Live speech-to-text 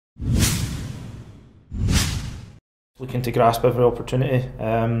Looking to grasp every opportunity.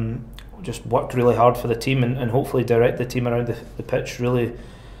 Just work really hard for the team and hopefully direct the team around the pitch really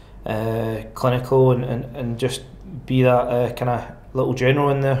clinical and just be that kind of little general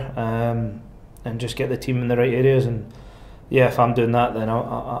in there and just get the team in the right areas. And yeah, if I'm doing that, then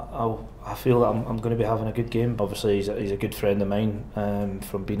I feel that I'm going to be having a good game. Obviously, he's a good friend of mine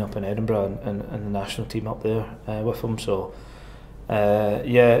from being up in Edinburgh and the national team up there with him. So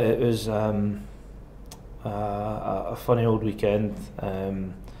yeah, it was a funny old weekend.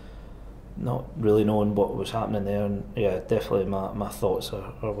 Not really knowing what was happening there, and yeah, definitely my thoughts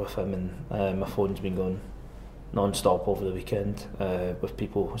are with him, and my phone's been going non-stop over the weekend with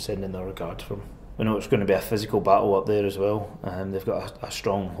people sending their regards from. We know it's going to be a physical battle up there as well. They've got a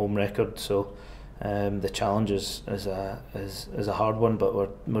strong home record, so the challenge is a hard one, but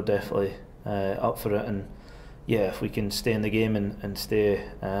we're definitely up for it. And yeah, if we can stay in the game and stay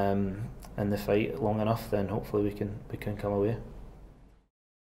in the fight long enough, then hopefully we can come away.